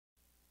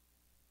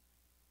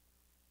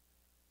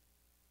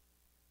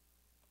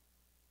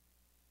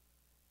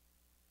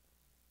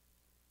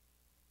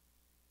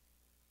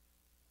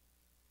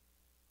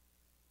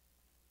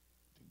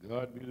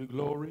God be the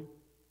glory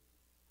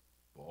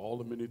for all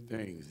the many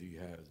things he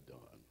has done.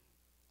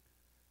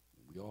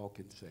 We all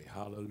can say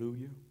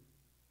hallelujah.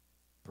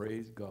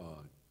 Praise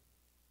God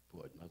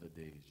for another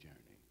day's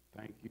journey.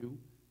 Thank you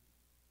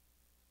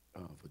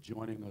for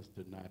joining us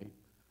tonight,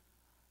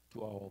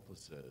 to our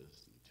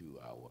officers, to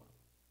our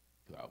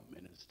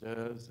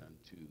ministers,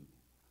 and to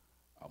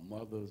our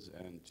mothers,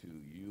 and to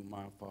you,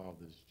 my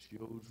father's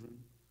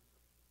children.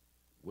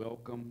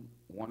 Welcome,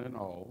 one and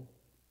all,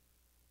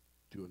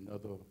 to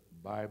another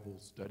Bible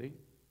study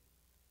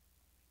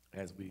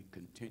as we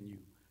continue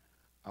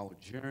our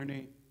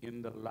journey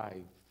in the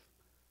life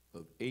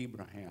of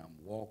Abraham,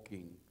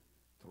 walking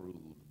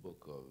through the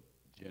book of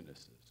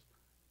Genesis.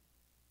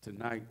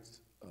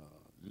 Tonight's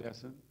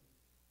lesson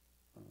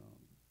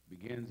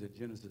begins at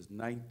Genesis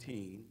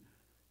 19.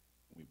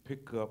 We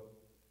pick up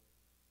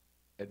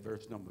at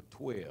verse number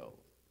 12.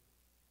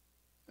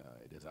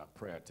 It is our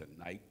prayer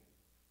tonight.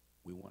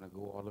 We want to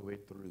go all the way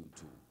through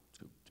to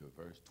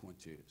verse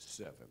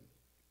 27.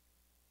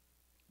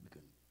 We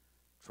can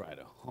try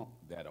to hump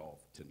that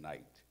off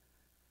tonight.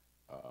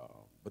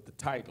 But the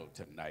title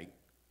tonight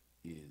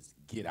is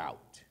Get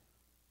Out.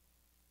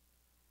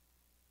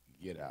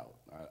 Get Out.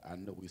 I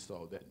know we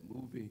saw that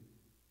movie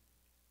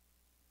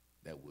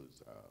that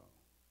was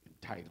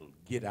entitled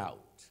Get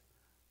Out.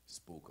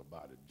 Spoke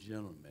about a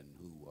gentleman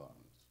who was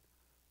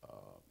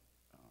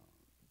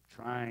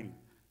trying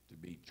to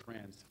be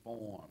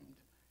transformed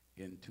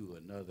into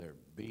another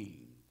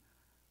being.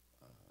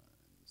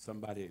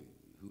 Somebody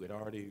who had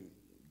already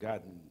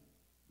gotten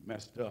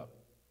messed up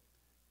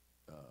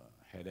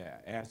had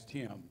asked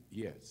him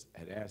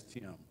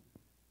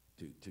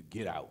to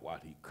get out while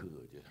he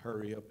could. Just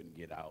hurry up and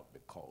get out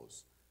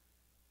because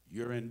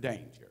you're in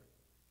danger.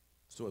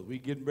 So as we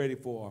getting ready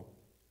for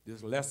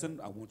this lesson,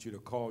 I want you to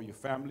call your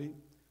family.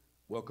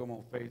 Welcome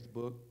on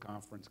Facebook,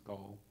 conference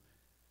call.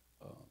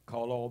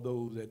 Call all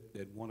those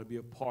that want to be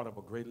a part of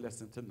a great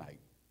lesson tonight.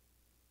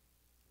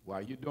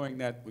 While you're doing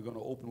that, we're going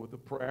to open with a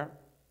prayer.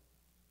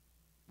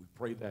 We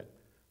pray that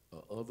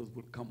others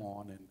would come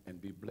on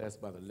and be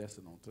blessed by the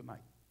lesson on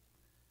tonight.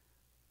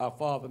 Our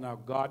Father and our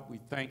God, we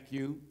thank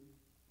you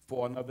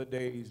for another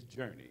day's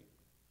journey.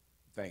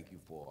 Thank you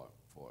for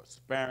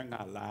sparing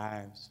our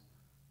lives,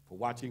 for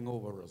watching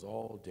over us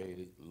all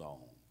day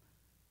long.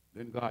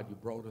 Then, God, you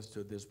brought us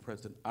to this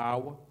present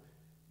hour.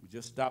 We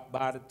just stopped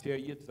by to tell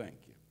you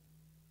thank you.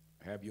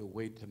 Have your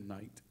way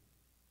tonight.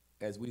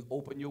 As we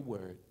open your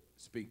word,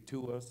 speak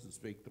to us and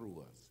speak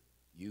through us.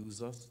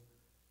 Use us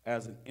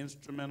as an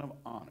instrument of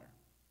honor.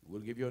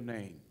 We'll give your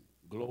name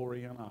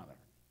glory and honor.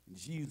 In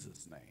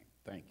Jesus' name,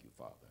 thank you,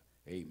 Father.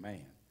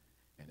 Amen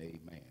and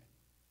amen.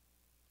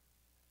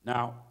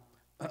 Now,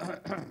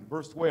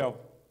 verse 12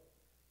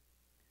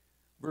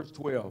 through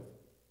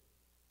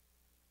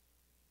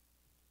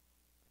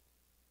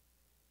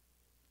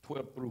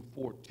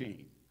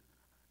 14.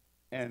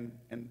 And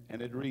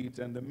it reads,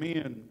 and the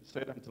men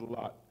said unto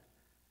Lot,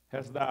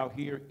 hast thou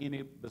here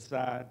any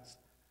besides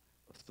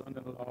a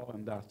son-in-law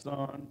and thy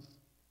sons,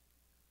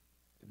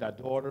 thy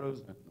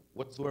daughters, and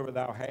whatsoever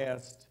thou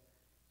hast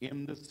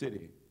in the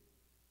city,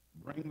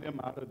 bring them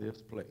out of this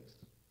place.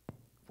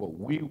 For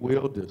we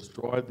will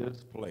destroy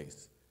this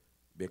place,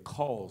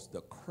 because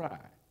the cry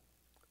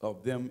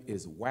of them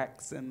is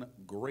waxen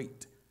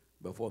great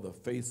before the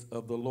face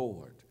of the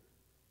Lord.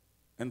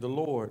 And the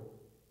Lord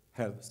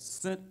hath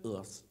sent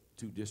us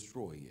to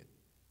destroy it.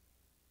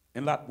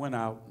 And Lot went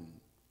out and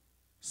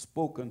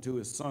spoke unto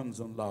his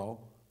sons-in-law,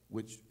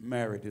 which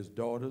married his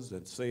daughters,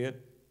 and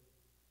said,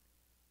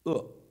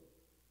 up,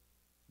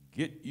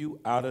 get you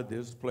out of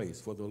this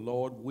place, for the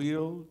Lord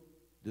will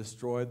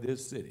destroy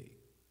this city.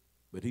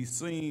 But he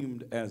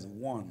seemed as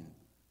one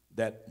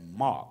that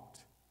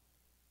mocked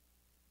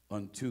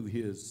unto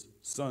his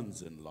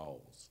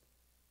sons-in-laws.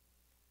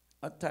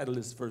 I titled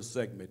this first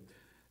segment,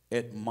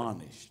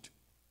 Admonished.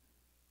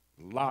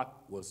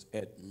 Lot was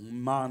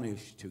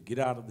admonished to get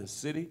out of the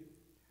city,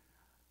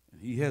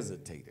 and he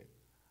hesitated.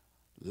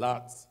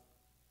 Lot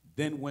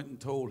then went and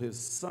told his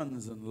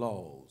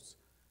sons-in-laws,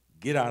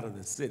 get out of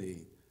the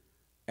city,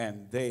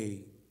 and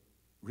they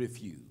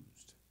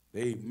refused.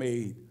 They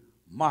made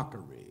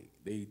mockery.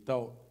 They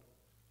thought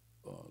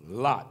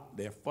Lot,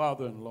 their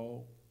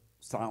father-in-law,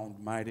 sound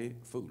mighty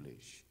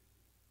foolish.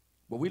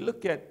 But we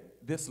look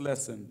at this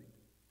lesson,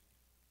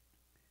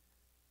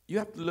 you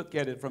have to look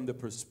at it from the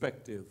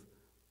perspective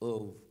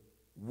of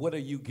what are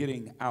you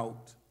getting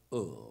out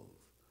of?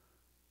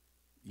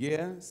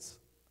 Yes,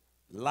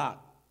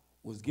 Lot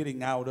was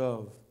getting out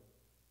of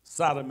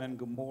Sodom and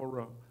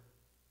Gomorrah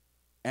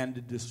and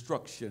the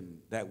destruction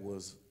that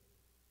was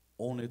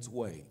on its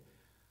way.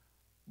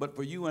 But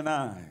for you and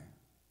I,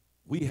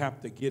 we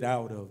have to get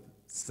out of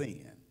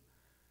sin.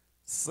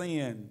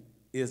 Sin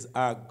is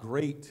our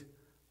great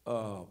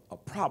a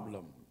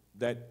problem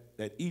that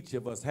each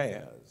of us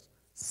has.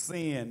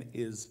 Sin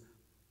is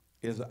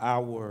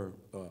our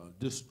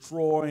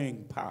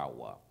destroying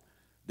power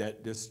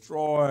that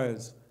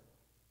destroys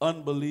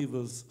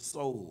unbelievers'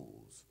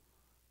 souls,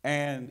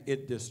 and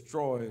it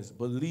destroys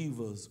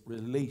believers'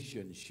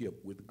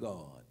 relationship with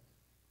God.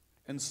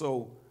 And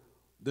so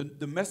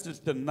the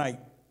message tonight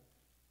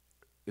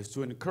is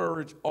to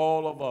encourage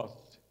all of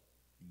us,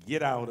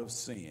 get out of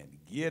sin.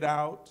 Get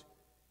out,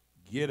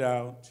 get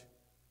out,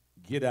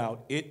 get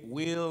out. It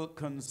will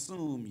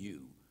consume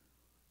you.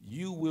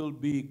 You will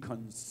be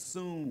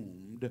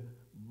consumed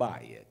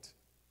by it.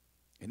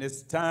 And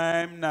it's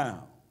time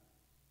now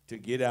to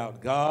get out.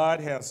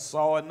 God has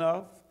saw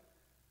enough.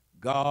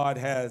 God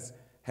has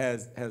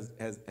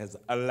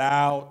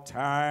allowed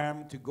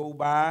time to go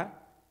by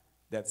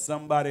that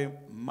somebody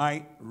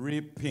might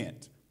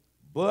repent.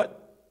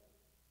 But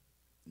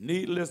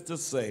needless to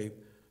say,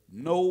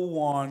 no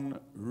one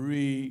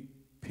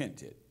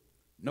repented.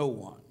 No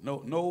one. No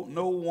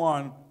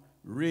one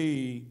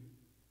repented.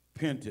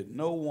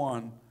 No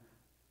one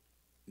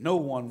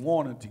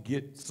wanted to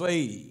get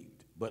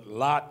saved but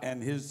Lot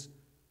and his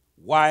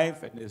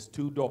wife and his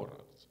 2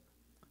 daughters.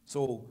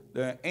 So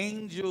the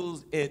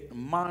angels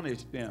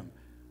admonished them.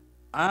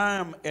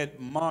 I'm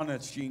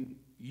admonishing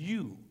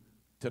you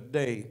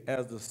today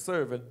as the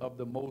servant of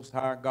the Most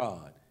High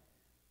God.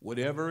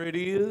 Whatever it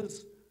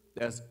is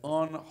that's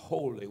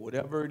unholy,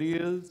 whatever it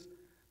is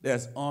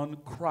that's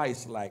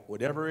unchristlike,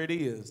 whatever it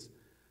is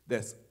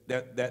that's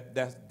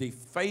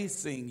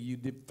defacing you,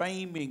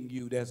 defaming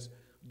you, that's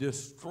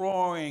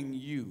destroying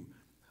you,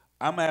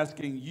 I'm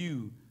asking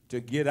you to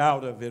get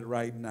out of it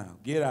right now.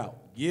 Get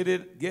out.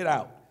 Get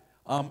out.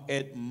 I'm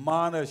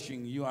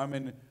admonishing you. I'm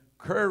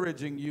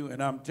encouraging you,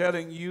 and I'm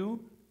telling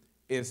you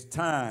it's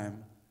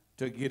time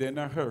to get in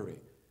a hurry.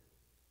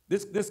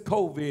 This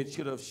COVID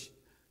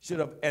should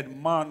have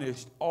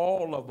admonished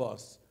all of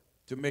us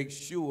to make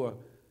sure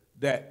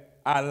that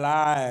our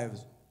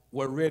lives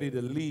were ready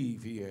to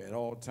leave here at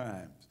all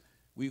times.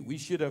 We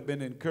should have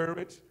been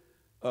encouraged.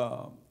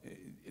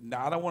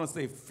 Now, I don't want to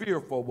say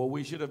fearful, but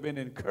we should have been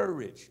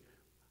encouraged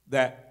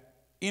that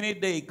any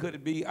day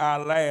could be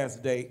our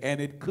last day, and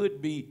it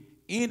could be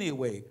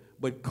anyway,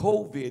 but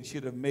COVID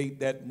should have made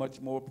that much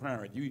more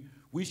apparent.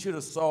 We should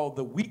have saw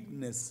the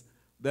weakness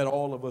that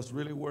all of us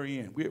really were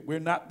in. We're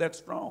not that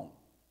strong.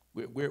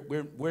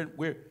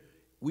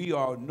 We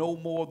are no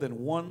more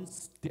than one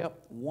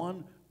step,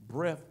 one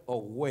breath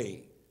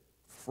away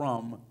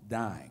from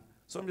dying.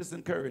 So I'm just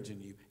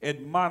encouraging you,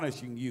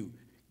 admonishing you,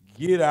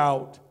 get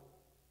out.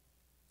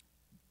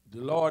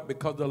 The Lord,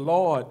 because the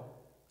Lord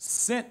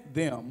sent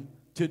them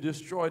to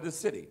destroy the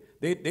city.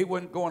 They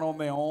weren't going on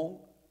their own.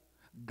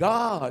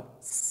 God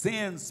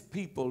sends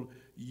people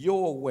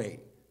your way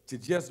to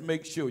just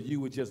make sure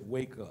you would just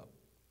wake up.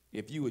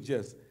 If you would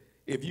just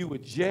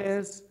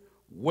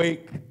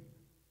wake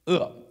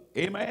up.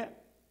 Amen.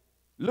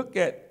 Look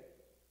at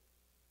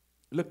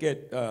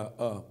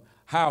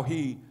how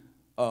he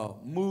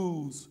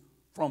moves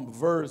from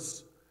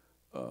verse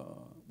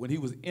when he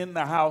was in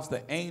the house,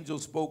 the angel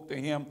spoke to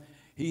him.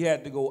 He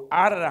had to go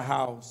out of the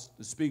house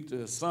to speak to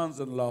his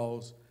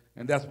sons-in-laws,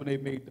 and that's when they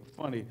made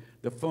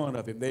the fun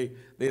of him. They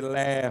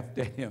laughed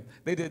at him.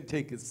 They didn't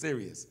take it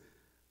serious.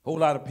 A whole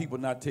lot of people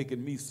not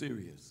taking me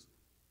serious.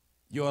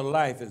 Your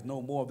life is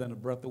no more than a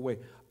breath away.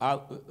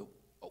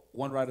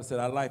 One writer said,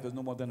 our life is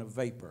no more than a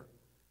vapor.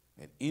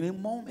 At any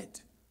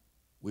moment,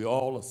 we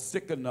all are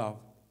sick enough.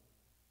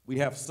 We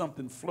have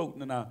something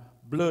floating in our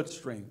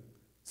bloodstream.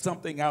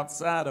 Something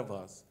outside of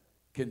us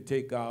can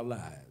take our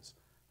lives.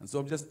 And so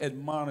I'm just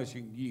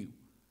admonishing you.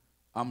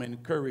 I'm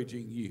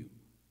encouraging you.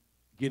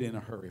 Get in a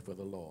hurry for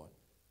the Lord.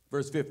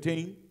 Verse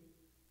 15,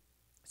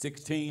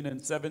 16,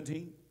 and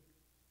 17.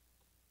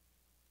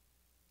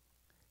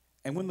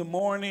 And when the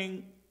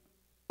morning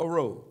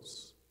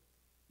arose,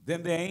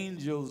 then the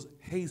angels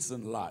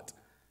hastened Lot,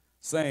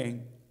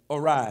 saying,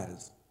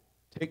 arise,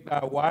 take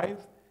thy wife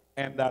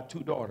and thy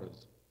 2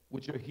 daughters,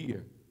 which are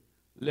here,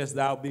 lest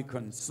thou be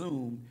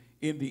consumed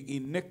in the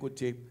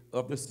iniquity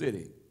of the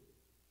city.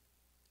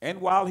 And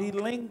while he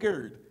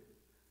lingered,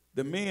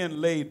 the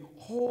men laid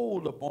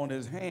hold upon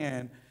his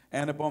hand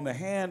and upon the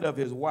hand of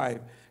his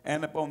wife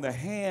and upon the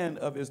hand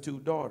of his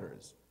 2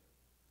 daughters,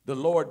 the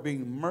Lord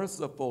being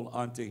merciful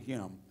unto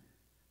him.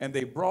 And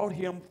they brought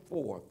him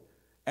forth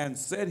and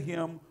set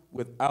him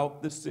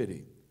without the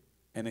city.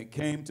 And it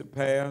came to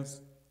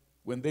pass,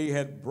 when they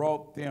had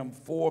brought them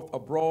forth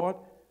abroad,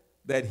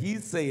 that he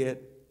said,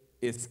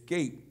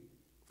 escape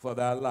for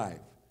thy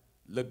life.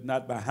 Look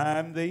not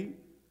behind thee,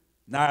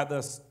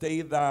 neither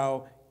stay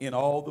thou in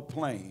all the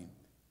plain.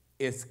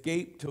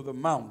 Escape to the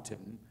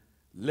mountain,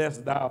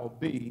 lest thou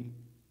be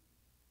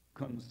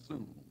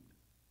consumed.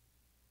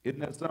 Isn't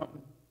that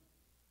something?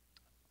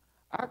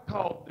 I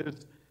call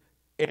this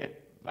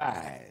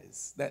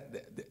advise.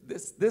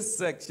 This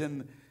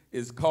section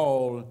is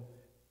called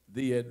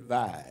the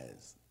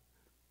advise.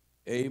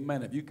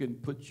 Amen. If you can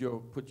put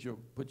your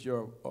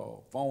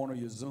phone or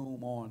your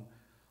Zoom on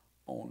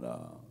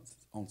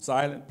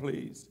silent,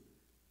 please.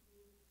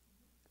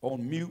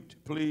 On mute,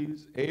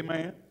 please.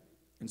 Amen.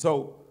 And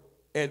so,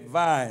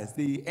 advise.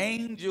 The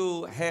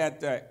angel had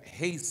to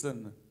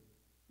hasten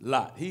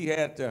Lot. He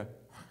had to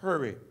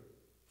hurry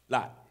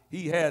Lot.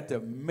 He had to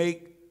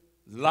make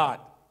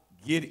Lot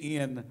get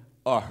in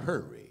a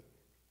hurry.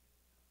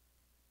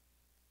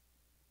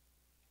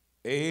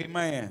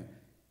 Amen.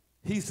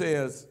 He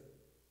says,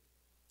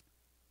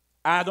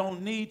 I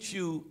don't need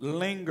you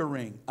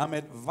lingering. I'm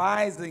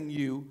advising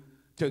you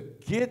to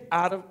get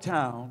out of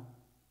town,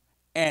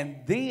 and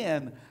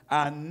then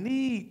I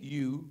need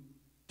you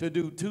to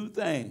do two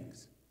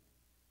things.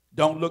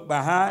 Don't look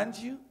behind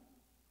you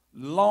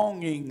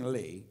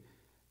longingly,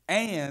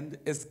 and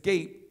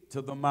escape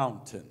to the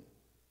mountain.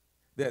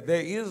 That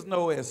there is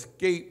no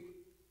escape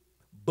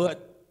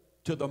but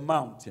to the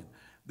mountain.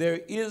 There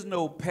is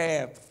no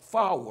path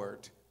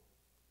forward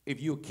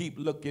if you keep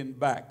looking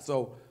back.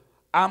 So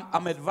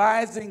I'm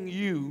advising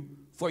you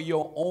for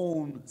your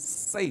own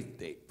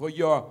safety, for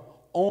your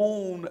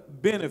own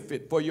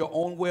benefit, for your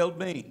own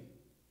well-being.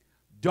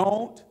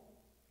 Don't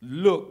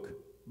look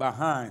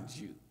behind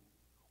you.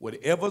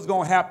 Whatever's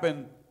going to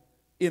happen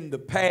in the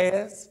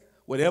past,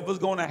 whatever's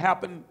going to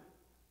happen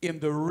in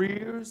the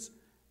rears,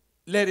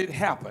 let it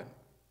happen.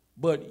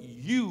 But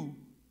you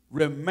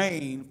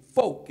remain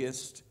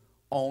focused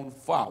on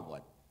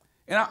forward.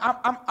 And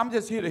I'm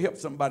just here to help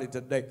somebody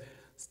today.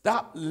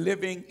 Stop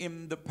living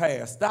in the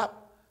past.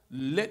 Stop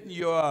letting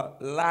your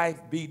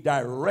life be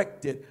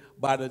directed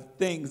by the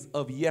things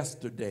of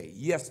yesterday,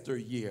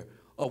 yesteryear,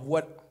 of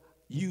what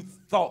you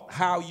thought,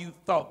 how you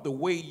thought, the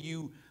way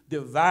you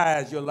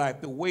devised your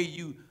life, the way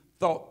you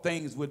thought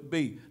things would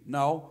be.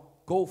 No,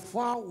 go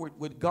forward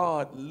with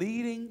God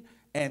leading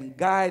and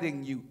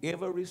guiding you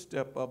every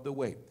step of the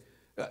way.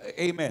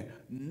 Amen.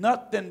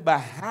 Nothing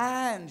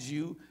behind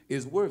you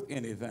is worth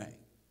anything.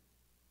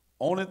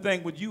 Only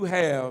thing what you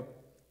have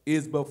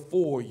is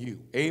before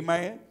you.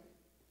 Amen.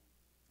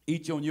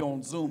 Each on your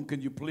own Zoom,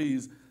 can you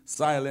please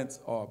silence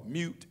or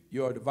mute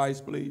your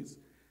device, please?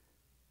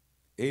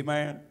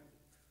 Amen.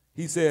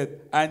 He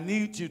said, I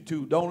need you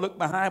to don't look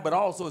behind, but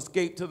also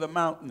escape to the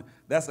mountain.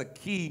 That's a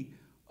key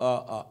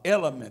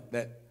element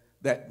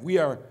that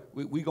we're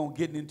going to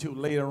get into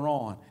later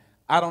on.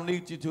 I don't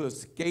need you to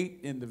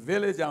escape in the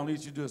village. I don't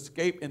need you to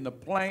escape in the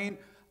plain.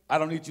 I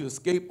don't need you to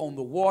escape on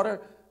the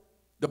water.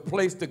 The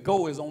place to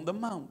go is on the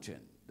mountain.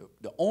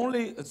 The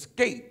only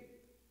escape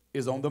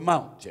is on the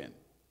mountain.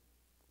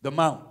 The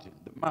mountain,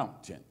 the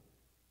mountain.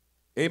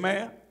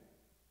 Amen.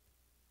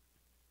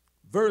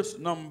 Verse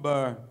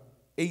number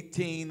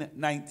 18,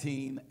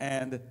 19,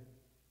 and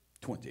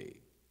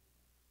 20.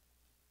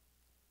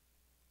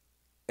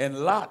 And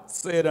Lot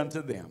said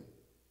unto them,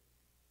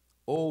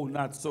 Oh,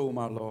 not so,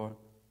 my Lord.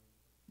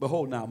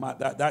 Behold now,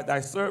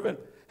 thy servant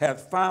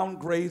hath found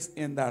grace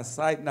in thy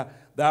sight. Now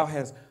thou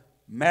hast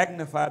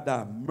magnified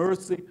thy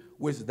mercy,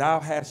 which thou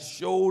hast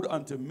showed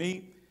unto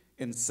me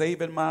in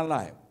saving my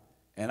life.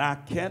 And I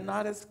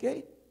cannot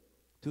escape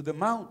to the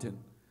mountain,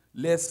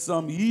 lest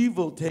some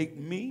evil take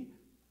me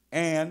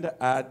and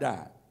I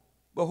die.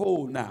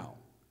 Behold now,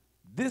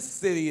 this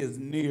city is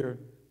near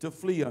to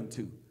flee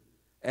unto,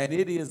 and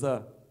it is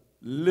a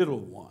little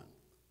one.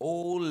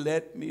 Oh,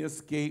 let me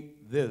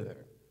escape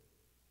thither.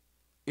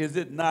 Is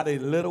it not a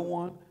little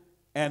one?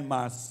 And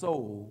my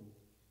soul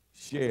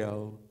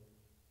shall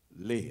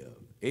live.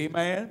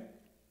 Amen.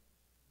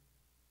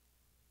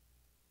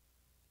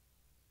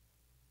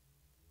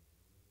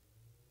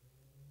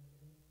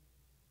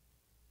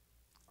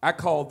 I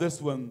call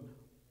this one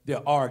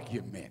the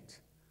argument.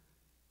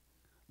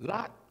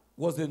 Lot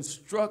was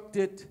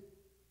instructed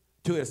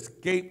to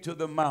escape to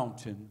the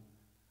mountain.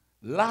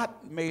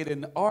 Lot made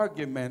an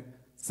argument,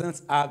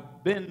 since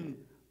I've been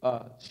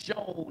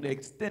shown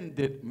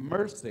extended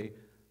mercy,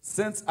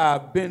 since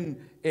I've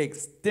been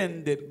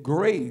extended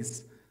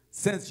grace,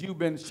 since you've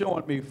been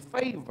showing me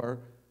favor,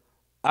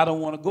 I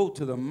don't want to go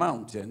to the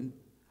mountain.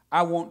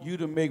 I want you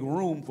to make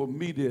room for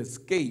me to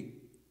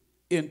escape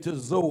into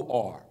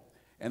Zoar.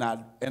 And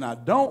I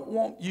don't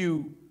want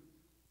you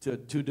to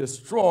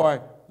destroy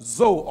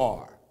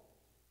Zoar.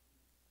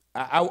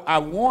 I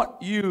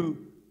want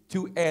you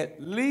to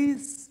at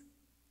least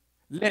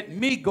let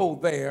me go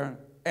there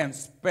and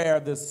spare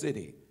the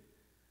city.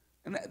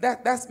 And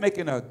that's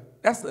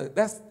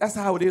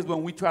how it is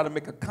when we try to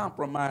make a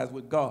compromise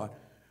with God.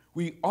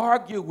 We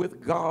argue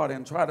with God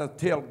and try to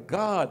tell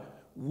God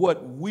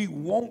what we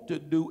want to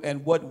do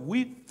and what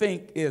we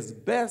think is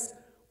best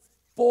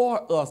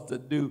for us to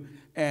do.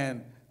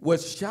 And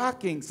what's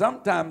shocking,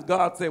 sometimes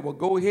God said, well,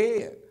 go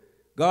ahead.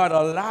 God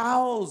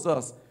allows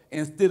us,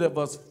 instead of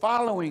us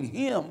following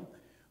him,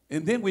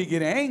 and then we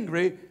get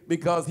angry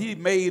because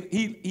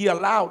he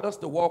allowed us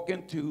to walk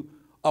into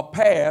a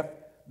path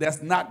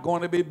that's not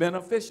going to be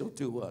beneficial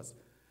to us.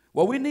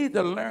 Well, we need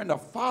to learn to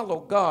follow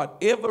God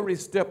every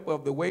step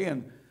of the way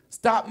and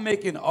stop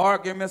making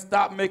arguments,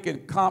 stop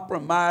making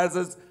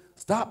compromises,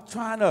 stop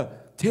trying to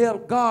tell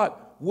God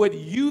what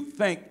you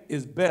think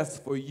is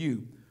best for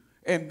you.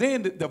 And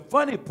then the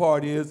funny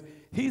part is,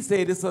 he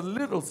said it's a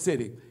little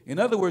city. In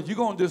other words, you're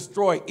going to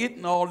destroy it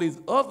and all these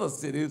other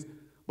cities,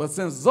 but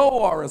since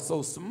Zoar is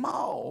so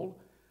small,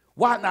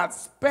 why not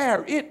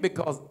spare it?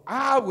 Because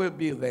I will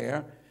be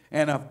there,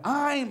 and if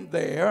I'm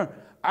there,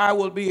 I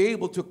will be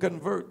able to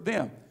convert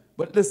them.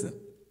 But listen,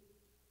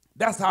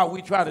 that's how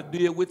we try to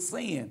deal with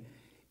sin.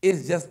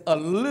 It's just a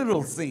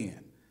little sin.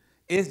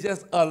 It's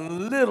just a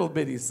little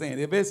bitty sin.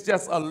 If it's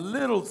just a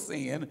little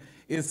sin,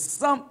 is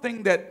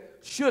something that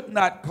should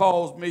not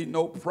cause me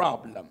no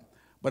problem.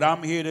 But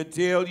I'm here to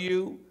tell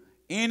you,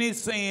 any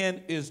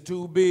sin is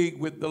too big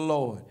with the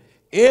Lord.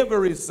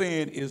 Every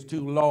sin is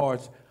too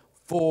large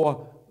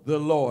for the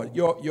Lord.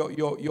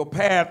 Your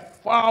path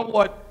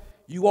forward,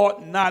 you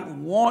ought not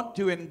want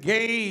to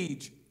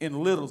engage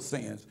in little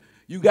sins.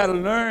 You got to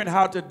learn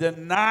how to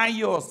deny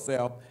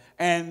yourself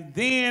and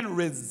then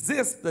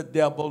resist the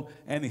devil,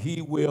 and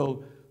he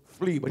will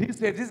flee. But he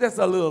said, it's just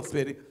a little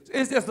city.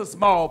 It's just a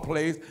small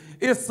place.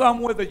 It's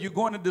somewhere that you're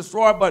going to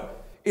destroy,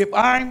 but if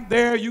I'm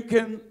there, you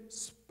can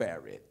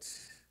spare it.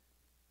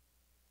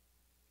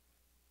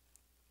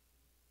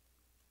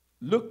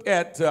 Look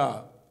at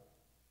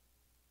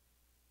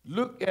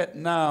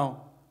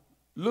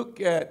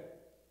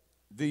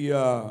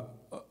the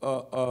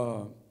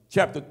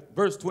chapter,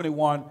 verse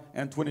 21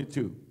 and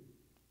 22.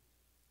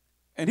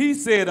 And he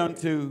said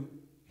unto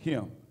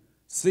him,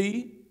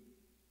 see,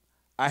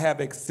 I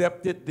have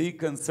accepted thee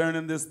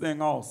concerning this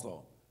thing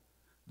also,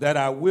 that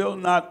I will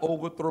not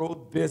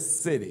overthrow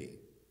this city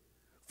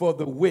for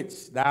the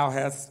which thou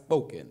hast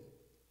spoken.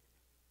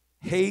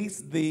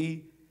 Haste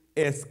thee,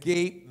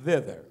 escape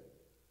thither,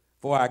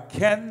 for I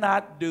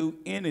cannot do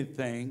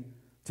anything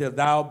till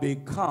thou be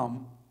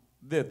come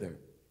thither.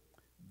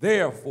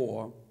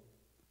 Therefore,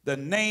 the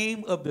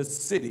name of the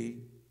city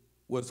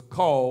was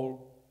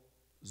called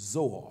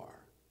Zoar.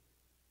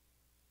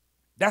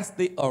 That's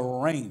the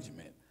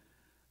arrangement.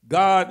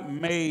 God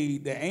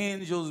made, the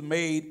angels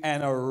made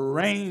an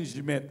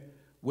arrangement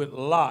with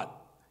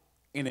Lot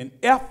in an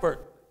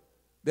effort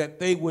that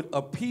they would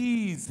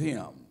appease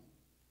him.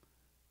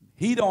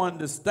 He don't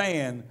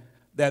understand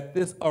that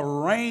this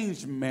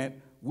arrangement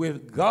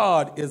with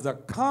God is a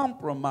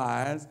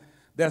compromise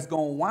that's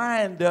going to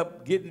wind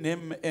up getting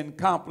him in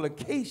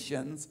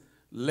complications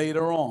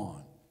later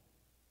on.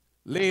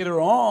 Later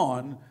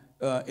on,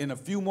 in a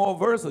few more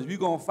verses, you're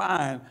going to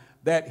find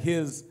that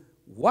his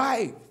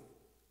wife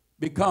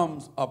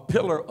becomes a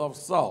pillar of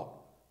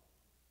salt.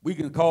 We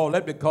can call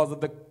that because of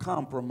the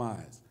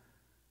compromise.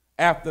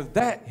 After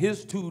that,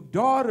 his two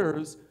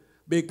daughters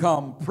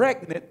become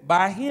pregnant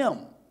by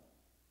him.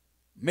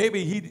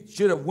 Maybe he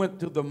should have went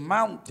to the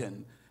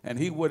mountain and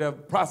he would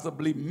have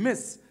possibly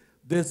missed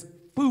this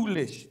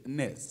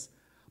foolishness.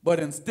 But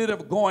instead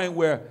of going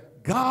where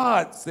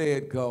God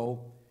said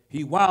go,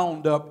 he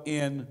wound up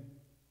in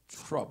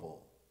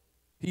trouble.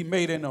 He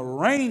made an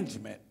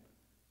arrangement.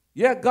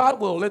 Yeah, God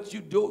will let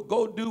you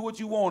go do what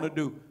you want to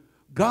do.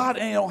 God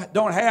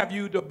don't have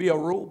you to be a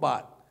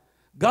robot.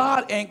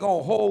 God ain't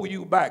going to hold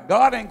you back.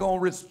 God ain't going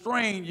to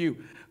restrain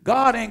you.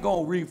 God ain't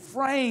going to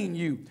refrain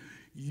you.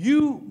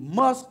 You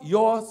must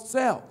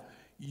yourself.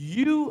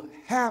 You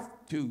have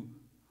to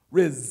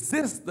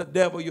resist the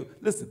devil.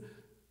 Listen,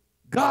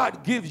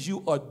 God gives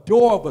you a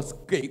door of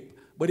escape,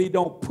 but he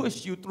don't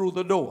push you through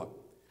the door.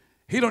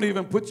 He don't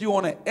even put you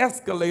on an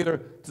escalator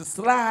to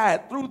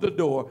slide through the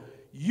door.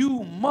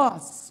 You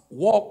must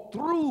walk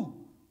through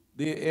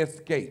the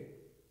escape.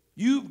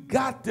 You've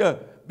got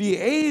to be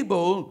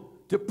able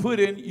to put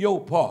in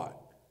your part.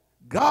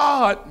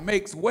 God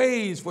makes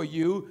ways for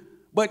you,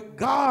 but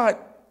God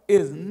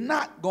is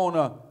not going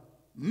to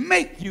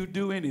make you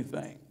do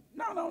anything.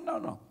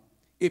 No.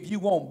 If you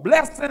want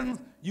blessings,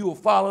 you will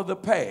follow the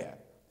path.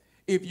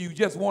 If you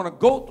just want to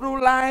go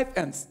through life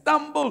and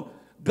stumble,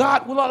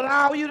 God will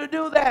allow you to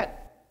do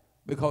that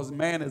because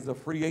man is a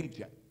free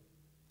agent.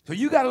 So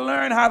you got to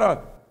learn how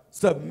to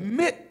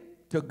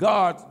submit to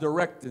God's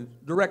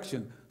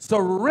direction,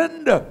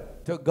 surrender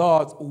to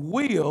God's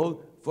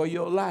will for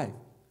your life,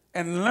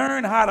 and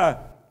learn how to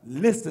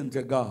listen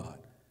to God.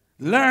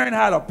 Learn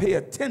how to pay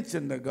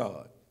attention to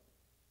God.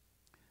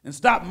 And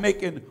stop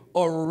making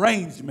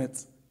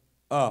arrangements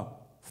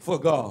for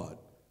God,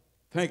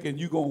 thinking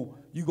you're going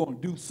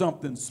to do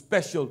something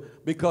special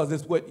because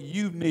it's what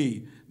you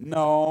need.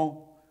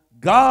 No,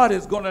 God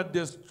is going to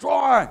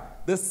destroy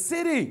the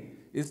city.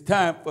 It's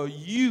time for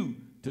you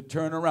to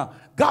turn around.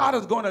 God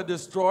is going to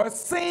destroy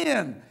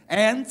sin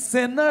and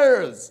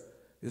sinners.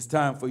 It's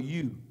time for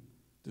you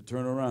to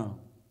turn around.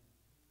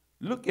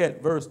 Look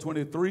at verse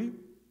 23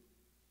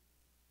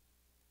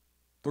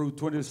 through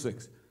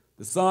 26.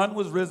 The sun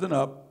was risen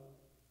up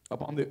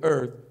upon the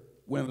earth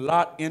when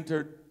Lot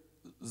entered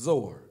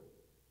Zoar.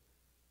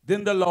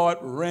 Then the Lord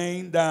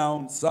rained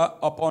down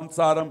upon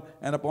Sodom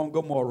and upon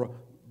Gomorrah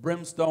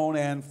brimstone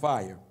and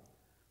fire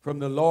from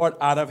the Lord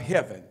out of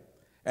heaven.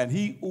 And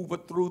he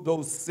overthrew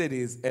those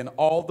cities and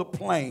all the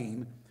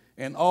plain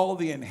and all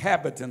the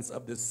inhabitants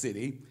of the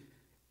city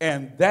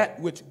and that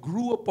which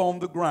grew upon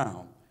the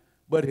ground.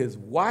 But his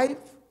wife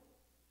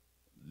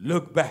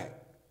looked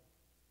back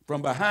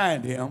from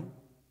behind him,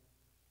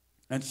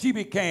 and she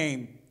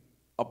became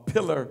a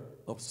pillar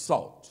of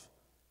salt.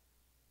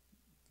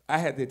 I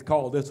had to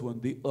call this one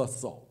the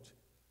assault.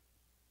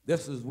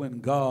 This is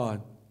when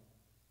God's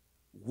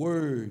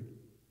word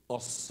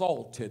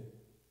assaulted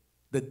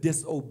the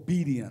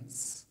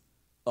disobedience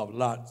of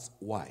Lot's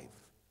wife.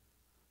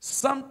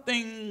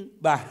 Something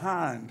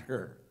behind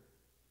her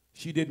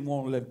she didn't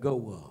want to let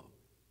go of.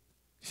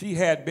 She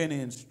had been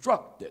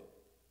instructed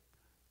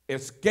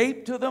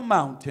escape to the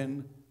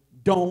mountain,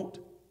 don't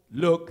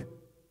look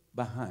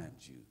behind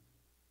you.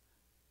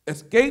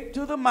 Escape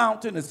to the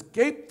mountain,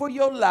 escape for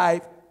your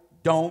life,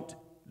 don't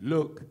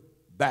look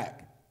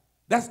back.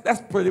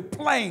 That's pretty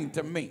plain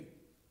to me.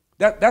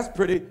 That's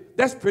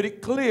pretty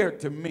clear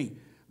to me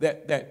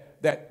that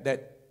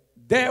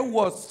there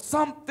was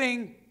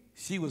something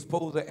she was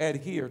supposed to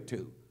adhere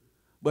to.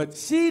 But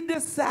she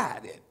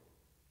decided,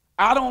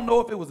 I don't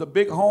know if it was a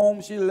big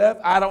home she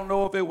left. I don't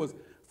know if it was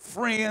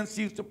friends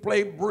she used to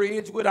play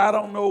bridge with. I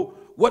don't know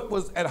what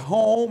was at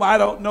home. I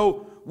don't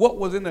know what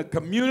was in the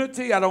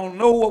community. I don't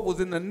know what was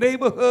in the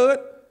neighborhood.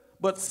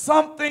 But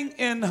something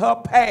in her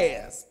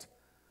past,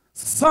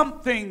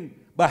 something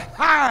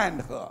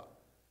behind her,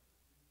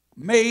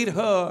 made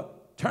her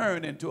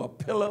turn into a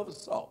pillar of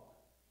salt.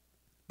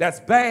 That's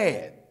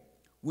bad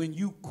when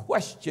you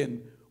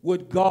question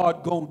what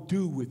God gonna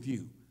do with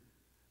you.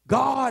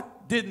 God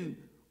didn't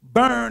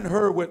burn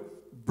her with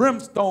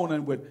brimstone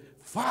and with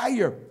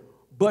fire,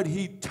 but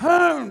he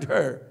turned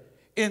her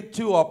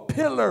into a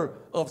pillar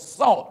of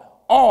salt.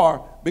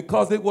 Or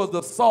because it was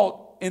the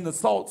salt in the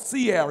Salt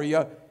Sea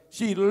area,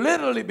 she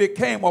literally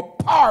became a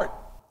part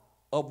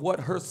of what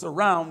her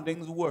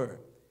surroundings were.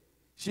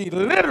 She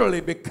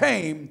literally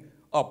became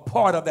a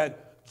part of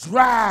that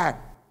dry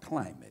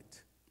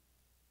climate.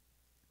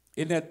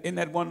 Isn't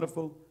that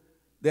wonderful?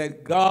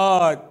 That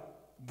God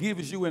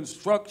gives you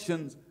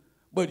instructions,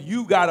 but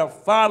you got to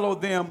follow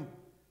them.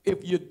 If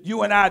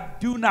you and I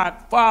do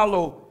not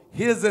follow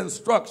his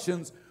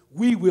instructions,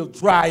 we will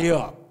dry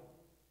up.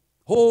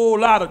 Whole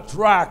lot of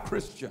dry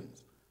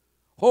Christians.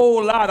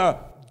 Whole lot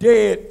of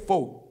dead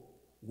folk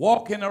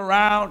walking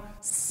around,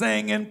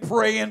 singing,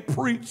 praying,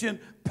 preaching,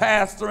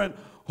 pastoring.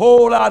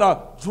 Whole lot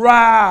of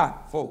dry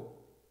folk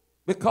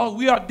because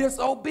we are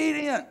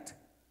disobedient.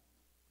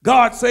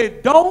 God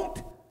said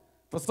don't.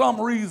 For some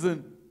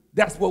reason,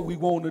 that's what we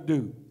want to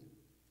do.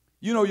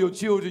 You know your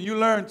children, you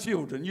learn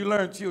children, you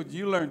learn children,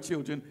 you learn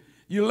children.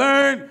 You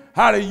learn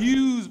how to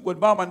use what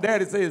mom and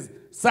daddy says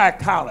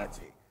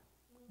psychology.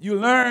 You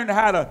learn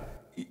how to,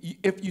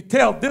 if you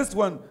tell this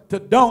one to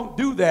don't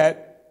do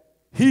that,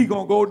 he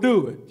gonna go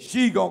do it.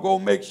 She gonna go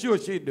make sure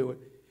she do it.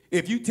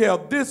 If you tell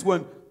this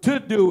one to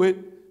do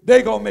it,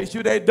 they gonna make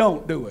sure they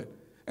don't do it.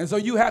 And so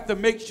you have to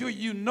make sure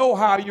you know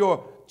how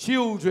your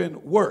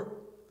children work.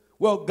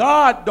 Well,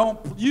 God don't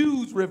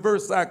use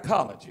reverse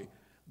psychology.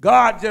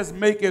 God just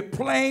make it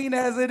plain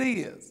as it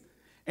is.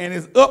 And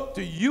it's up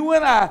to you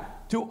and I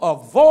to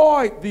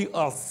avoid the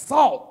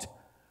assault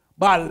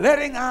by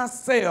letting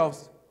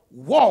ourselves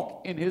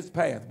walk in his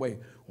pathway.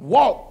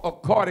 Walk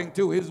according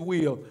to his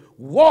will.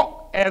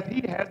 Walk as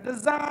he has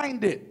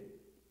designed it.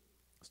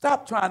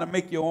 Stop trying to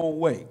make your own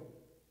way.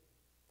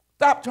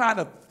 Stop trying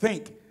to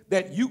think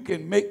that you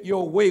can make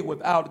your way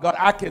without God.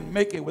 I can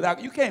make it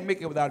without. You can't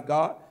make it without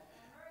God.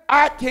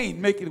 I can't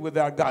make it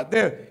without God.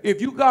 There, if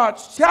you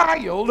God's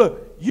child,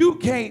 you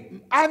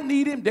can't. I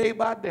need him day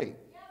by day.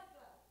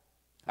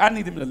 I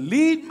need him to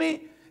lead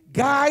me,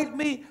 guide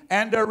me,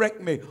 and direct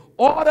me.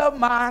 Order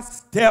my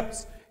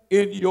steps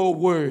in your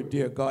word,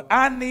 dear God.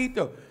 I need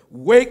to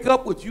wake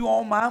up with you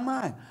on my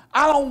mind.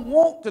 I don't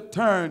want to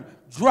turn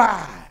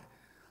dry.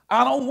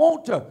 I don't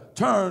want to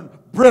turn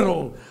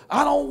brittle.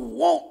 I don't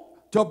want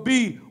to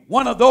be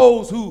one of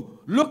those who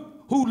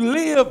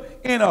live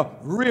in a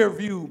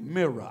rearview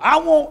mirror. I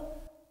want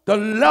the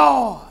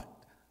Lord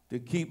to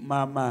keep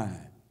my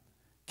mind,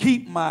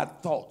 keep my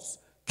thoughts,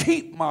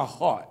 keep my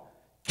heart,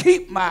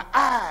 keep my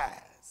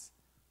eyes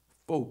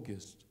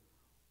focused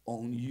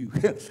on you.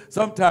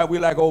 Sometimes we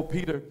like old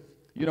Peter,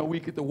 you know, we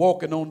get to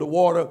walking on the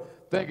water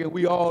thinking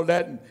we all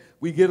that, and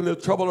we get a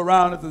little trouble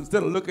around us.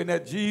 Instead of looking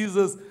at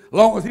Jesus, as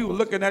long as he was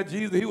looking at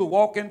Jesus, he was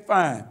walking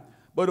fine.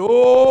 But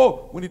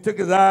oh, when he took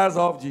his eyes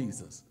off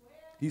Jesus,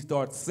 he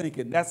started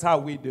sinking. That's how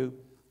we do.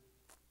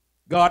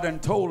 God done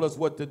told us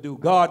what to do.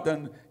 God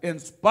done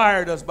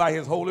inspired us by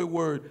his holy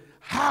word.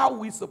 How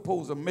we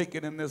supposed to make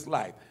it in this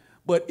life?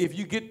 But if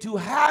you get too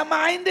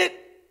high-minded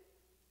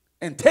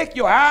and take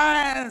your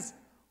eyes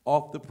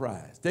off the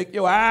prize, take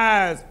your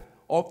eyes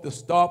off the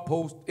star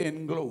post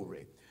in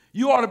glory,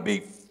 you ought to be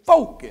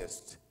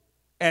focused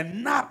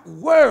and not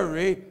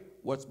worry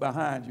what's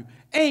behind you.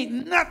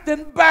 Ain't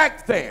nothing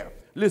back there.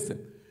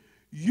 Listen,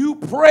 you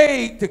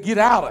prayed to get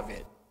out of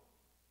it.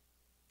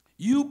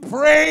 You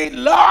prayed,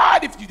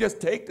 Lord, if you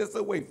just take this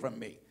away from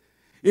me.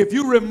 If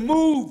you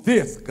remove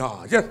this,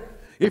 God,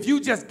 if you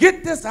just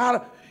get this out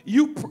of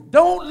you,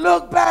 don't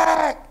look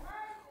back.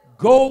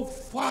 Go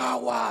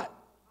forward.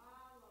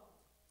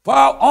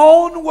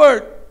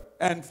 Onward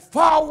and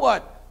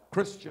forward,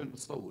 Christian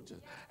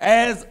soldiers,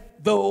 as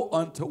though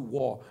unto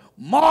war.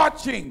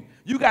 Marching.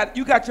 You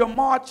got your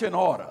marching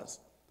orders.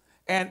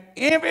 And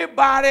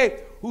everybody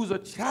who's a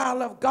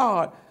child of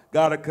God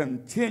got to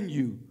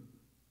continue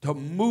to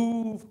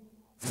move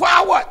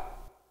forward.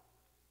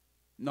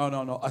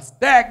 No. A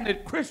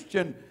stagnant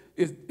Christian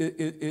is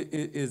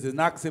an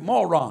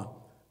oxymoron.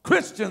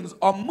 Christians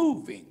are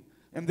moving,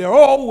 and they're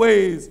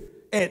always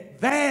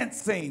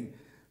advancing.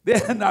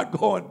 They're not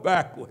going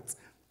backwards.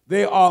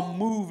 They are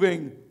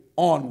moving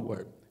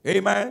onward.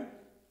 Amen.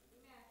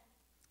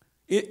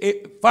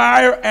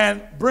 Fire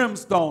and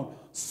brimstone,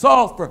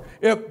 sulfur,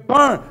 it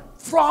burned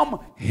from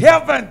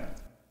heaven.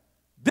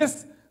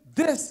 This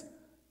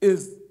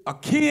is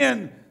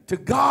akin to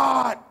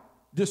God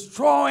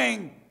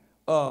destroying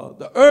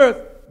the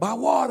earth by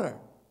water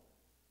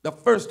the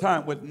first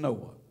time with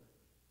Noah.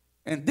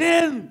 And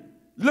then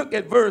look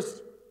at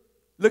verse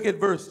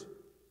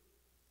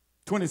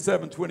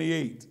 27,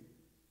 28,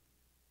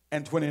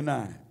 and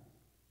 29.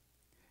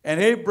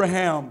 And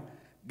Abraham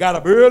got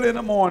up early in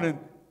the morning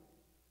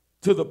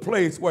to the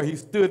place where he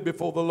stood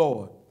before the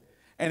Lord.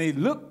 And he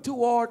looked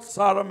toward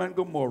Sodom and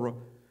Gomorrah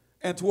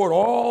and toward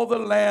all the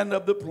land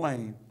of the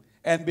plain,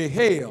 and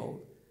beheld,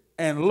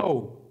 and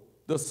lo,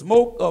 the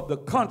smoke of the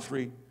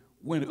country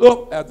went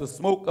up as the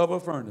smoke of a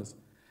furnace.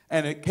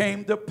 And it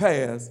came to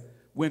pass,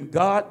 when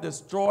God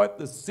destroyed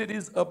the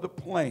cities of the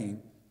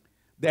plain,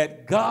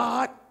 that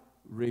God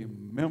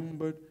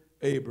remembered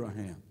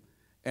Abraham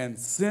and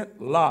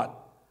sent Lot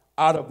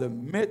out of the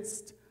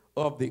midst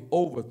of the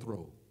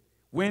overthrow,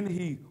 when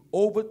he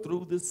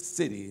overthrew the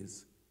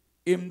cities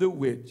in the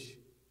which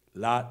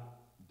Lot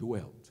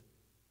dwelt.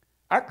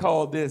 I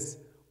call this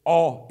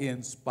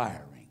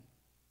awe-inspiring.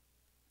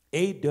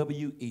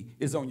 A-W-E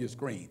is on your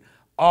screen.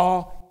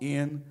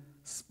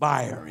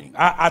 Awe-inspiring.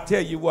 I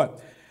tell you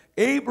what,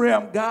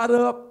 Abraham got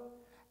up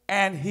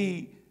and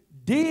he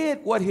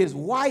did what his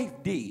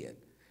wife did.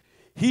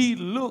 He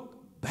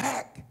looked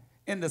back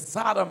into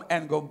Sodom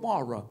and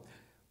Gomorrah,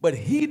 but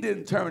he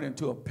didn't turn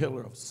into a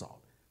pillar of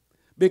salt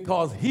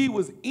because he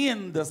was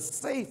in the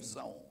safe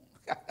zone.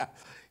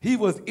 He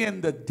was in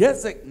the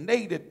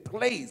designated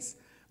place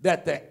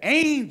that the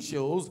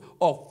angels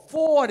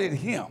afforded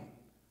him.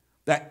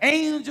 The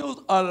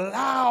angels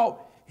allowed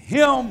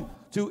him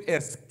to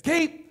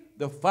escape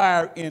the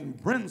fire in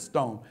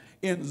brimstone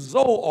in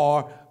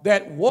Zoar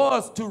that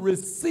was to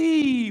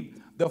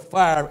receive the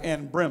fire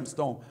and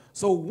brimstone.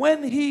 So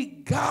when he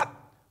got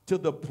to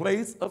the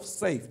place of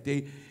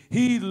safety,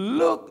 he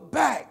looked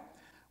back.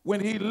 When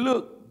he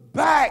looked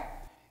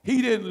back,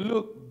 he didn't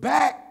look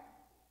back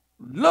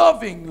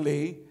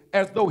lovingly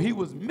as though he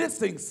was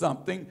missing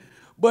something,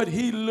 but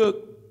he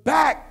looked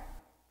back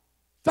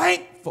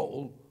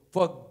thankful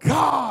for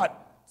God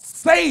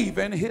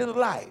saving his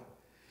life.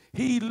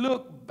 He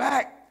looked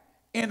back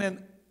in the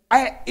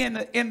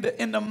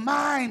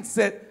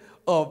mindset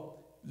of,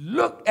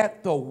 look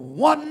at the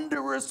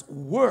wondrous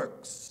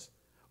works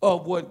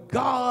of what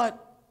God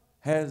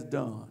has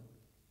done.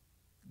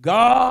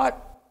 God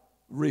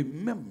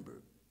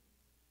remembered.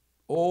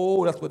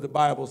 Oh, that's what the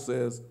Bible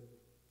says.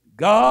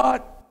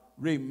 God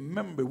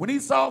remembered. When he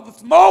saw the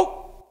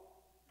smoke,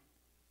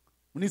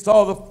 when he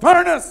saw the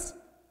furnace,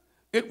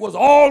 it was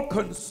all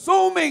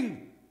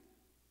consuming.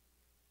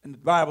 And the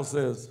Bible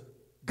says,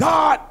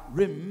 God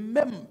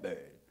remembered.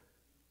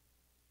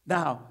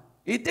 Now,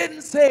 it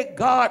didn't say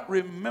God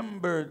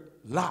remembered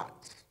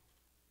Lot,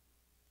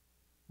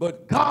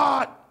 but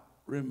God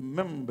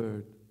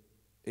remembered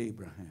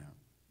Abraham.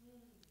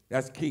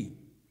 That's key.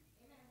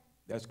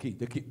 That's key.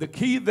 The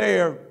key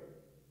there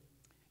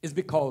is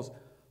because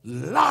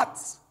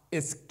Lot's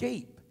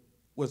escape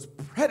was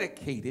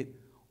predicated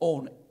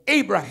on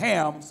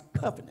Abraham's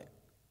covenant,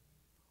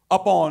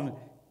 upon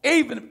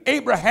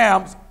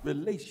Abraham's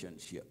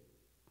relationship,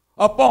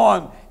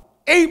 upon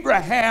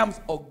Abraham's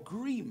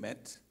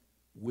agreement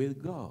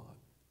with God.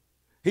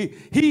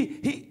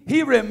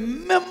 He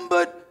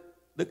remembered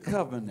the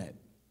covenant.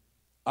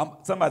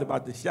 Somebody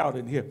about to shout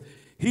in here.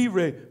 He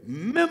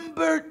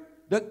remembered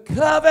the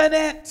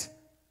covenant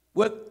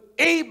with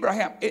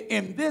Abraham.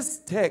 In this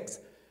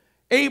text,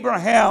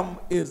 Abraham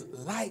is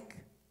like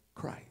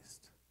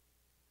Christ.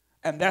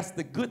 And that's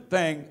the good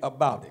thing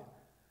about it.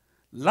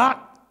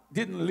 Lot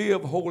didn't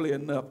live holy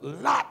enough.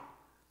 Lot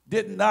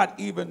did not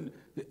even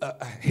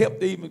help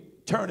to even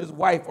turn his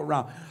wife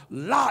around.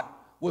 Lot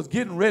was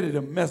getting ready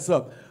to mess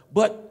up.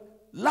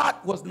 But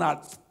Lot was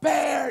not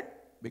spared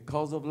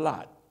because of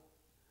Lot.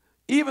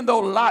 Even though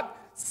Lot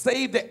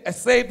saved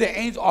the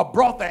angel, or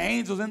brought the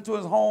angels into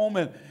his home,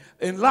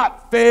 and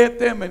Lot fed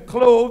them and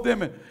clothed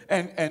them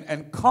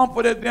and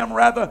comforted them,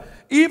 rather,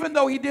 even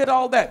though he did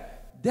all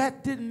that,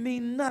 that didn't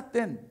mean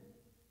nothing.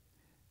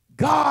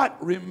 God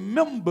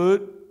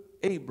remembered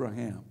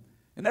Abraham.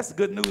 And that's the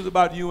good news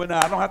about you and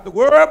I. I don't have to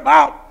worry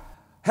about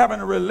having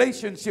a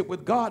relationship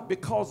with God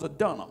because of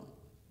Dunham.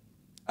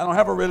 I don't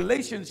have a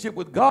relationship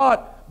with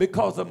God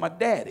because of my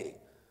daddy.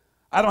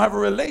 I don't have a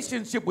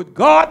relationship with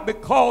God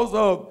because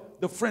of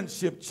the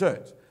Friendship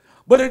Church.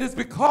 But it is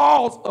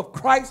because of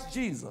Christ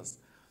Jesus.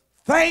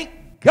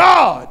 Thank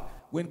God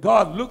when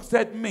God looks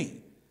at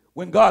me,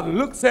 when God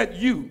looks at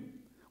you,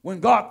 when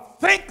God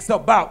thinks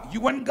about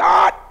you, when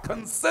God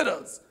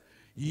considers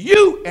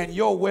you and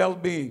your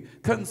well-being,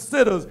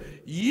 considers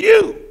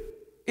you.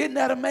 Isn't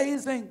that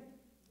amazing?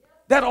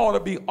 That ought to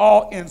be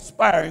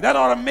awe-inspiring. That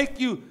ought to make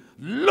you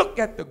look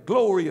at the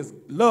glorious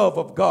love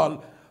of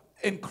God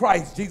in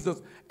Christ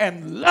Jesus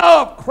and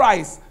love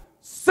Christ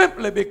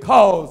simply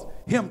because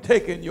him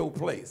taking your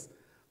place.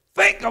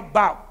 Think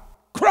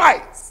about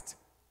Christ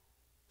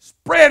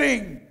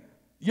spreading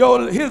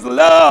his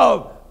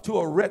love to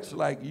a wretch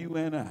like you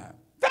and I.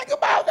 Think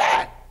about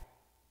that.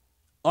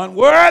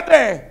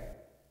 Unworthy,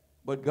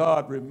 but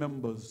God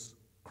remembers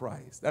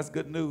Christ. That's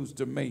good news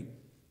to me.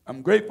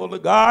 I'm grateful to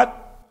God.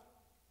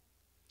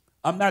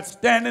 I'm not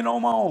standing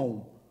on my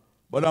own,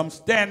 but I'm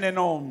standing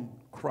on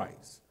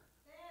Christ.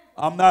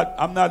 I'm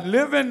not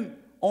living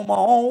on my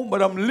own,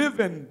 but I'm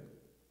living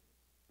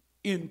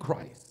in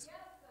Christ.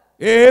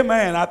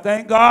 Amen. I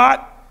thank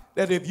God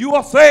that if you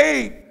are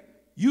saved,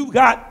 you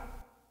got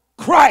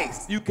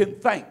Christ. You can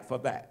thank for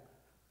that.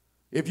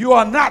 If you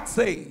are not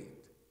saved,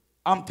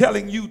 I'm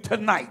telling you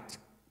tonight,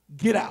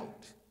 get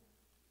out.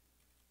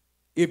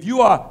 If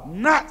you are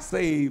not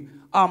saved,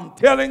 I'm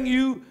telling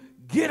you,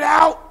 get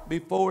out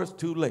before it's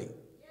too late.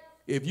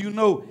 If you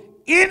know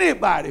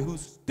anybody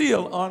who's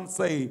still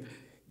unsaved,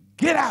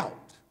 get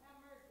out.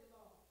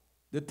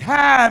 The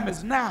time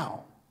is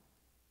now.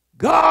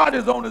 God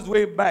is on his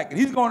way back, and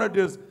he's going to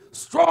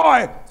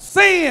destroy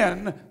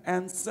sin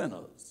and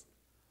sinners.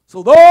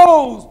 So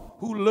those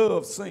who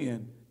love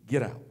sin,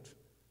 get out.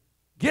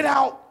 Get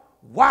out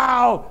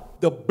while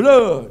the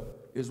blood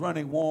is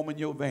running warm in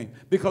your vein.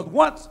 Because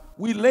once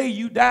we lay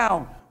you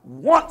down,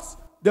 once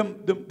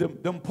them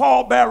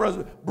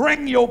pallbearers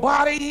bring your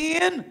body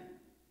in,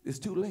 it's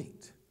too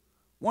late.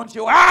 Once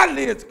your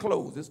eyelids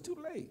close, it's too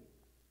late.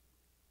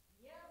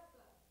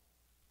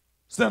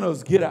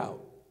 Sinners, get out.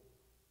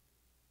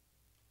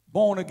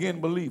 Born again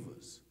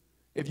believers,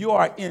 if you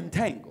are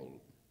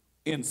entangled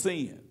in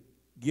sin,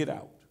 get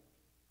out.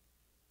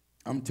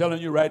 I'm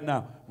telling you right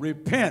now,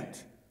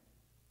 repent.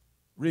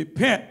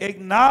 Repent.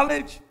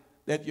 Acknowledge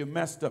that you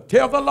messed up.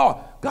 Tell the Lord,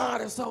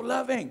 God is so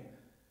loving.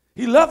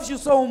 He loves you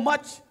so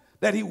much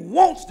that he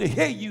wants to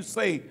hear you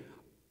say,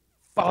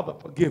 Father,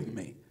 forgive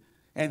me.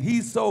 And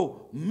he's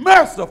so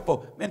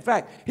merciful. In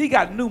fact, he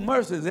got new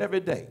mercies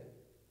every day.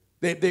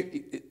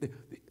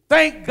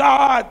 Thank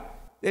God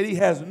that he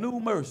has new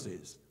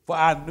mercies for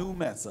our new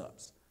mess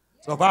ups.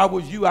 So if I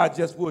was you, I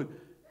just would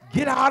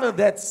get out of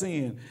that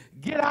sin.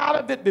 Get out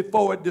of it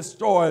before it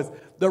destroys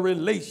the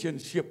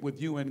relationship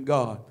with you and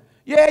God.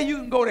 Yeah, you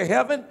can go to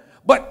heaven,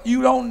 but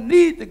you don't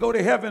need to go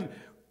to heaven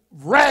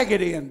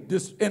raggedy and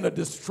in a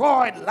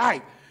destroyed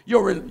life.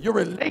 Your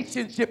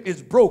relationship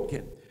is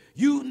broken.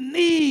 You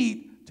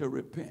need to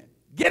repent.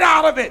 Get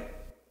out of it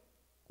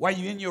while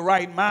you're in your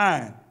right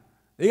mind.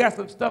 They got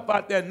some stuff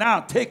out there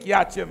now take you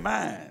out your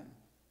mind.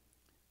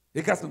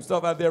 They got some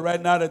stuff out there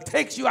right now that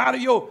takes you out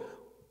of your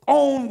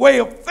own way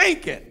of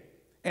thinking.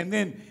 And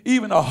then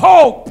even a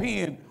hog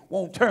pen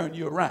won't turn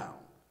you around.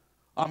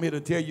 I'm here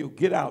to tell you,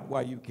 get out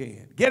while you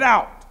can. Get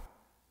out.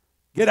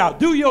 Get out.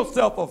 Do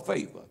yourself a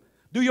favor.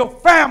 Do your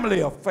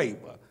family a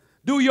favor.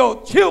 Do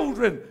your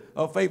children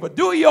a favor.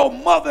 Do your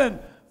mother and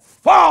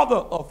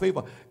father a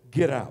favor.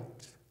 Get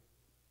out.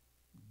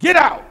 Get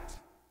out.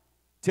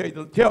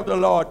 Tell the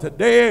Lord,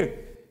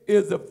 today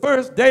is the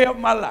first day of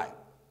my life.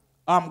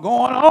 I'm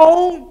going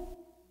on,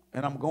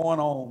 and I'm going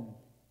on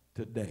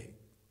today.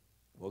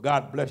 Well,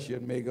 God bless you,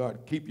 and may God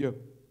keep you.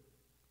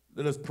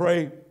 Let us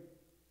pray.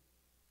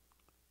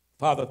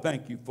 Father,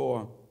 thank you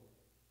for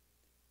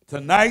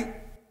tonight.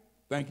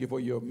 Thank you for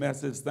your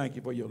message. Thank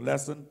you for your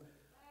lesson.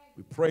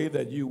 We pray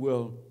that you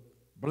will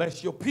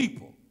bless your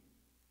people.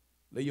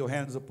 Lay your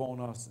hands upon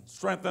us and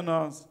strengthen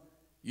us.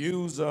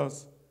 Use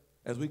us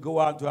as we go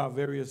out to our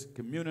various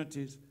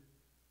communities.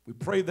 We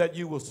pray that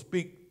you will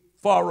speak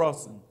for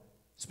us and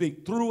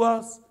speak through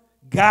us,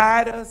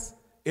 guide us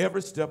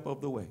every step of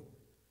the way,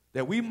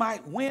 that we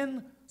might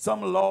win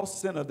some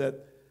lost sinner,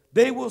 that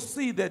they will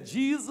see that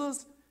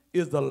Jesus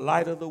is the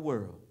light of the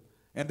world,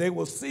 and they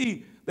will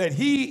see that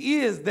he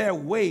is their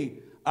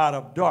way out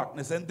of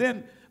darkness, and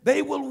then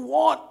they will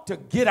want to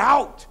get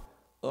out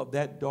of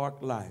that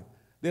dark life.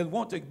 They'll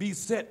want to be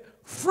set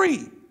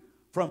free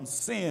from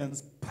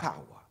sin's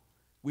power.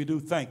 We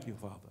do thank you,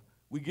 Father.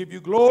 We give you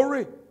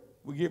glory.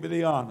 We give you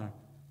the honor.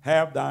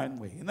 Have thine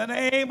way. In the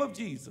name of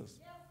Jesus.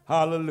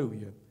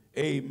 Hallelujah.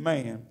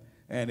 Amen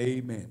and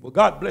amen. Well,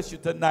 God bless you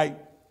tonight.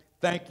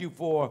 Thank you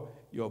for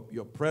your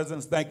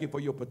presence. Thank you for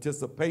your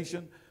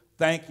participation.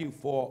 Thank you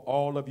for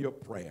all of your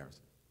prayers.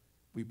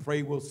 We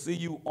pray we'll see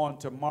you on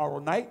tomorrow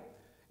night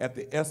at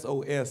the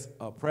SOS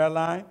prayer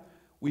line.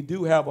 We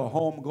do have a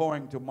home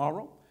going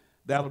tomorrow.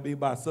 That'll be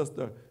by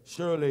Sister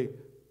Shirley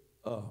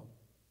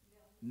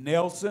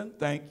Nelson.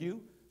 Thank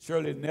you.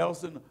 Shirley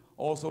Nelson,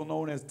 also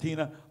known as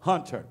Tina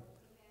Hunter.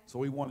 So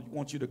we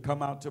want you to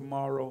come out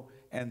tomorrow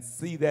and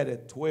see that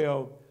at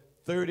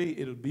 12:30.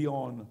 It'll be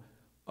on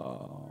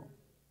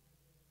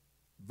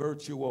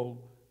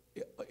virtual,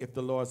 if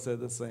the Lord says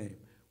the same.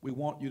 We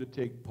want you to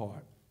take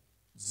part.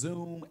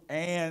 Zoom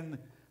and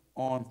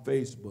on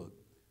Facebook.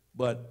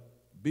 But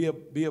be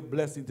a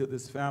blessing to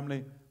this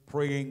family,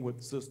 praying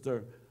with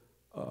Sister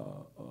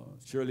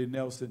Shirley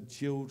Nelson,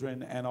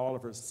 children, and all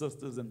of her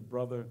sisters and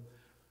brother.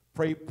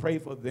 Pray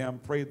for them.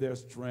 Pray their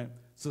strength.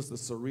 Sister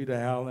Sarita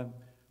Allen,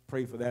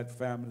 pray for that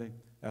family.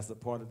 That's a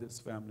part of this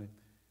family.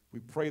 We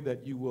pray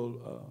that you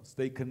will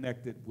stay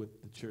connected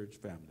with the church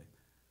family.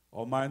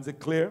 All minds are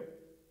clear?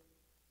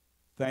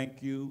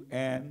 Thank you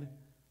and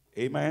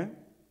amen.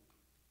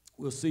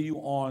 We'll see you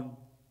on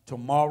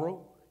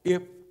tomorrow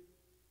if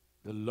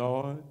the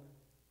Lord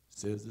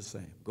says the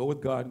same. Go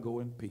with God and go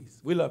in peace.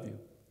 We love you.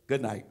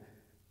 Good night.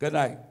 Good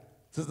night.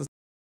 Sister